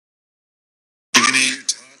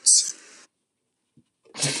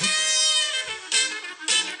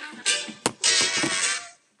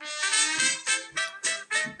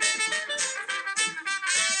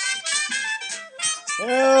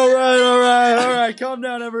right, calm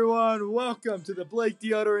down, everyone. Welcome to the Blake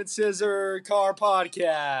Deodorant Scissor Car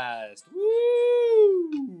Podcast.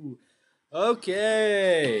 Woo!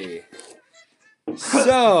 Okay.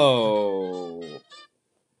 So.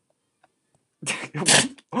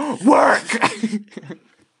 Work!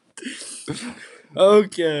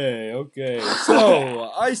 Okay.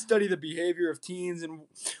 So, I study the behavior of teens and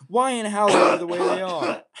why and how they are the way they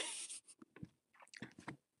are.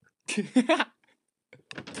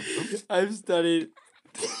 I've studied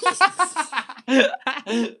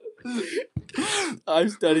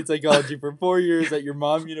psychology for 4 years at your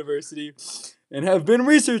mom university and have been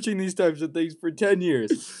researching these types of things for 10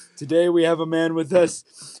 years. Today we have a man with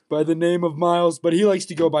us by the name of Miles, but he likes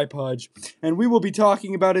to go by Pudge, and we will be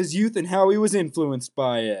talking about his youth and how he was influenced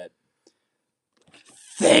by it.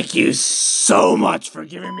 Thank you so much for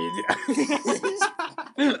giving me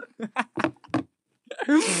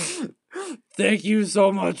Thank you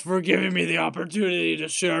so much for giving me the opportunity to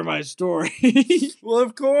share my story. Well,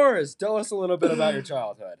 of course. Tell us a little bit about your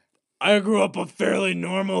childhood. I grew up a fairly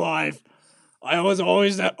normal life. I was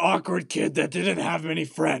always that awkward kid that didn't have many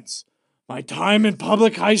friends. My time in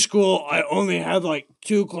public high school, I only had like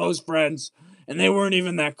 2 close friends, and they weren't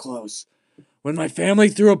even that close. When my family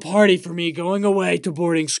threw a party for me going away to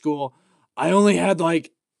boarding school, I only had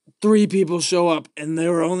like 3 people show up, and they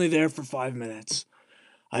were only there for 5 minutes.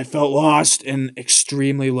 I felt lost and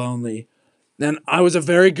extremely lonely. Then I was a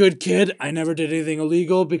very good kid. I never did anything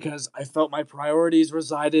illegal because I felt my priorities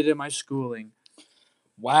resided in my schooling.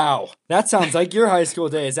 Wow, that sounds like your high school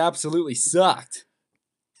days absolutely sucked.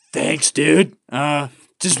 Thanks, dude.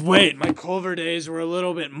 Just wait. My Culver days were a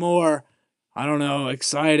little bit more,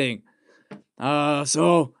 exciting.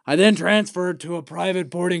 So I then transferred to a private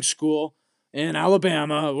boarding school in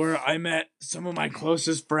Alabama where I met some of my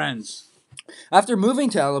closest friends. After moving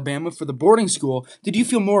to Alabama for the boarding school, did you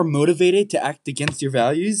feel more motivated to act against your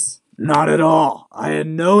values? Not at all. I had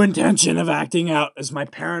no intention of acting out as my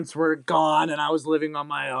parents were gone and I was living on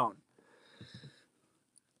my own.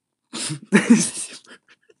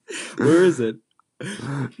 Where is it?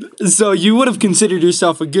 So you would have considered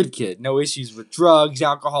yourself a good kid. No issues with drugs,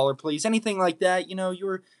 alcohol, or police, anything like that. You know, you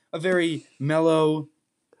were a very mellow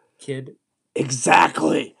kid.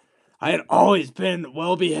 Exactly. I had always been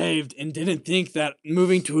well-behaved and didn't think that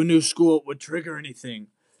moving to a new school would trigger anything.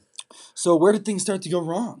 So where did things start to go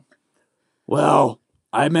wrong? Well,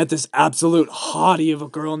 I met this absolute hottie of a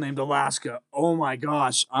girl named Alaska. Oh my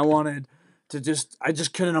gosh, I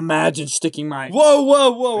just couldn't imagine sticking my...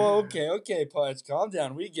 Whoa. Okay, Pudge, calm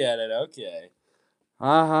down. We get it, okay.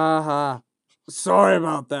 Ha. Sorry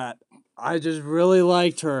about that. I just really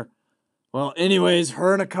liked her. Well, anyways,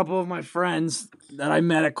 her and a couple of my friends that I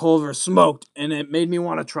met at Culver smoked, and it made me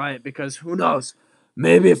want to try it because who knows?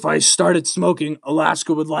 Maybe if I started smoking,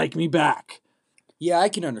 Alaska would like me back. Yeah, I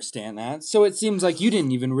can understand that. So it seems like you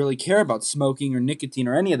didn't even really care about smoking or nicotine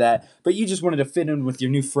or any of that, but you just wanted to fit in with your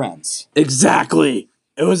new friends. Exactly.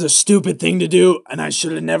 It was a stupid thing to do, and I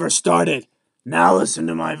should have never started. Now listen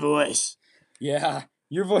to my voice. Yeah,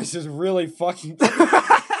 your voice is really fucking...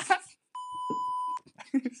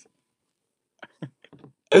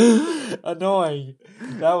 annoying.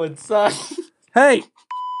 That would suck. Hey,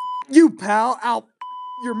 you pal, out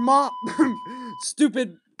your mom,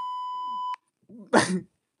 stupid.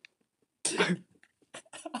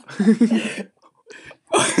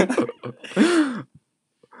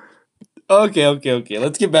 Okay.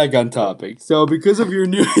 Let's get back on topic. So, because of your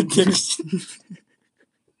new addiction,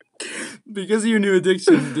 did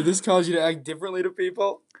this cause you to act differently to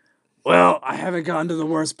people? Well, I haven't gotten to the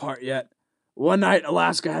worst part yet. One night,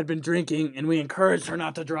 Alaska had been drinking, and we encouraged her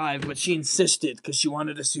not to drive, but she insisted because she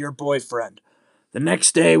wanted to see her boyfriend. The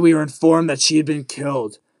next day, we were informed that she had been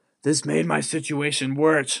killed. This made my situation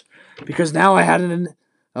worse, because now I had an...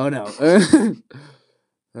 Oh, no.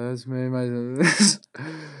 This made my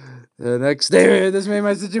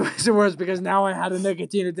situation worse, because now I had a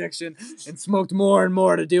nicotine addiction and smoked more and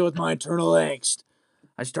more to deal with my internal angst.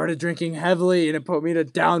 I started drinking heavily, and it put me in a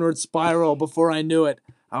downward spiral. Before I knew it,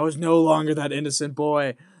 I was no longer that innocent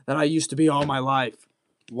boy that I used to be all my life.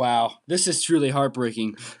 Wow, this is truly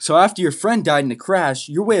heartbreaking. So after your friend died in a crash,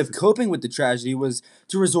 your way of coping with the tragedy was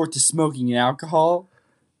to resort to smoking and alcohol?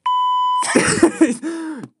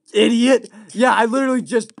 Idiot! Yeah, I literally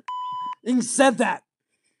just said that.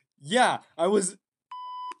 Yeah, I was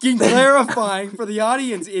clarifying for the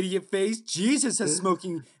audience, idiot face. Jesus, has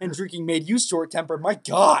smoking and drinking made you short-tempered? My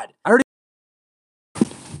God.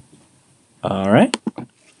 All right.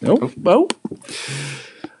 Nope. Oh.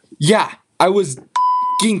 Yeah, I was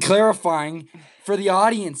clarifying for the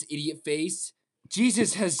audience, idiot face.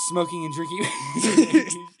 Jesus has smoking and drinking.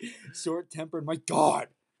 short-tempered. My God.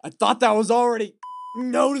 I thought that was already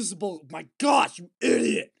noticeable. My gosh, you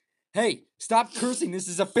idiot. Hey, stop cursing. This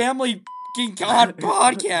is a family God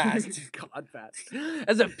podcast. Godfest.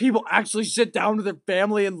 As if people actually sit down with their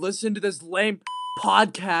family and listen to this lame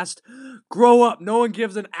podcast. Grow up. No one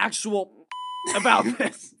gives an actual about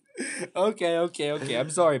this. Okay. I'm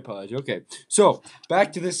sorry, Pudge. Okay. So,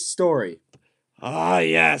 back to this story. Ah,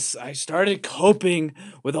 yes. I started coping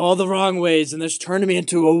with all the wrong ways, and this turned me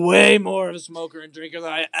into a way more of a smoker and drinker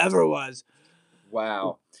than I ever was.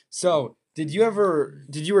 Wow. So, did you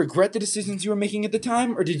regret the decisions you were making at the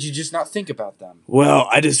time, or did you just not think about them? Well,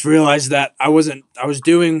 I just realized that I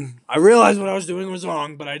realized what I was doing was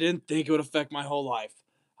wrong, but I didn't think it would affect my whole life.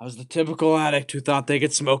 I was the typical addict who thought they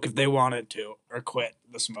could smoke if they wanted to, or quit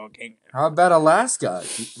the smoking. How about Alaska?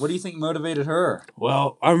 What do you think motivated her?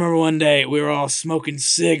 Well, I remember one day we were all smoking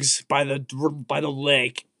cigs by the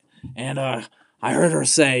lake, and I heard her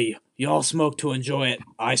say, "You all smoke to enjoy it,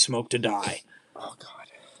 I smoke to die." Oh, God.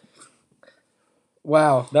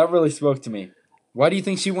 Wow, that really spoke to me. Why do you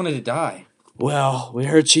think she wanted to die? Well, we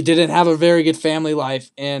heard she didn't have a very good family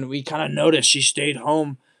life, and we kind of noticed she stayed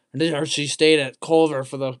home, or she stayed at Culver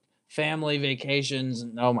for the family vacations.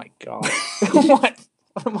 And oh my God, what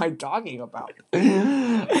am I talking about?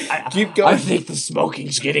 Keep going. I think the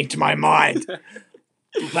smoking's getting to my mind.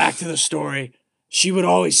 Back to the story. She would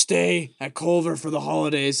always stay at Culver for the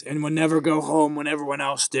holidays and would never go home when everyone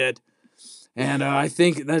else did. And I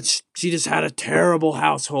think that she just had a terrible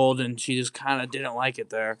household, and she just kind of didn't like it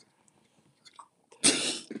there.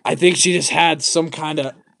 I think she just had some kind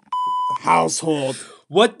of household.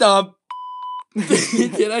 What the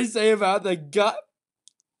did I say about the gut?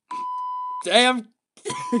 Damn.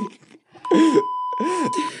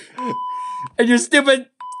 And you're stupid.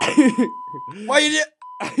 Why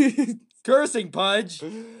you cursing, Pudge?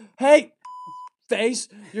 Hey, face,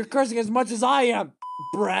 you're cursing as much as I am.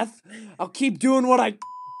 Breath, I'll keep doing what I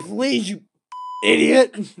please, you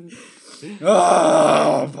idiot.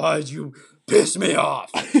 Oh, Pudge, you piss me off.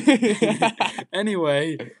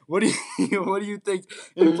 Anyway, what do you think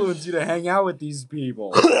influenced you to hang out with these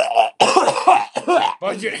people?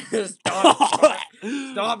 Pudge,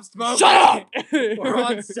 stop smoking. Shut up. We're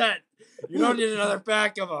on set. You don't need another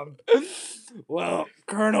pack of them. Well,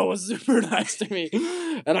 Colonel was super nice to me,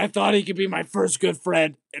 and I thought he could be my first good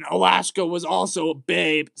friend. And Alaska was also a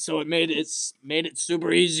babe, so it made it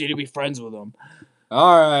super easy to be friends with him.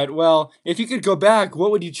 All right. Well, if you could go back,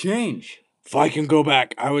 what would you change? If I can go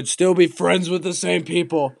back, I would still be friends with the same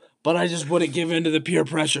people, but I just wouldn't give in to the peer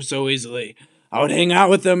pressure so easily. I would hang out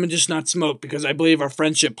with them and just not smoke because I believe our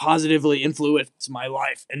friendship positively influenced my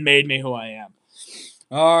life and made me who I am.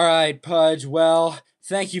 All right, Pudge. Well,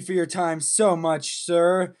 thank you for your time so much,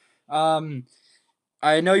 sir.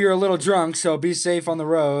 I know you're a little drunk, so be safe on the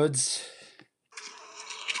roads.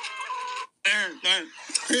 That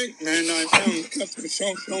pig, man, I found cut the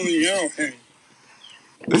shelf on the arrowhead.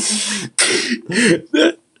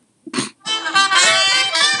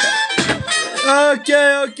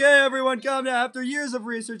 Okay, everyone, calm down. After years of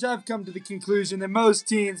research, I've come to the conclusion that most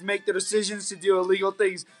teens make their decisions to do illegal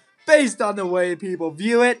things based on the way people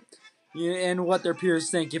view it and what their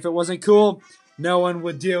peers think. If it wasn't cool, no one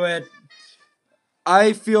would do it.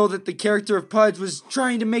 I feel that the character of Pudge was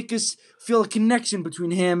trying to make us feel a connection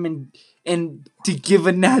between him and to give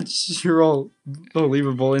a natural,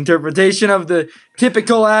 believable interpretation of the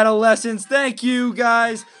typical adolescence. Thank you,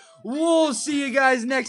 guys. We'll see you guys next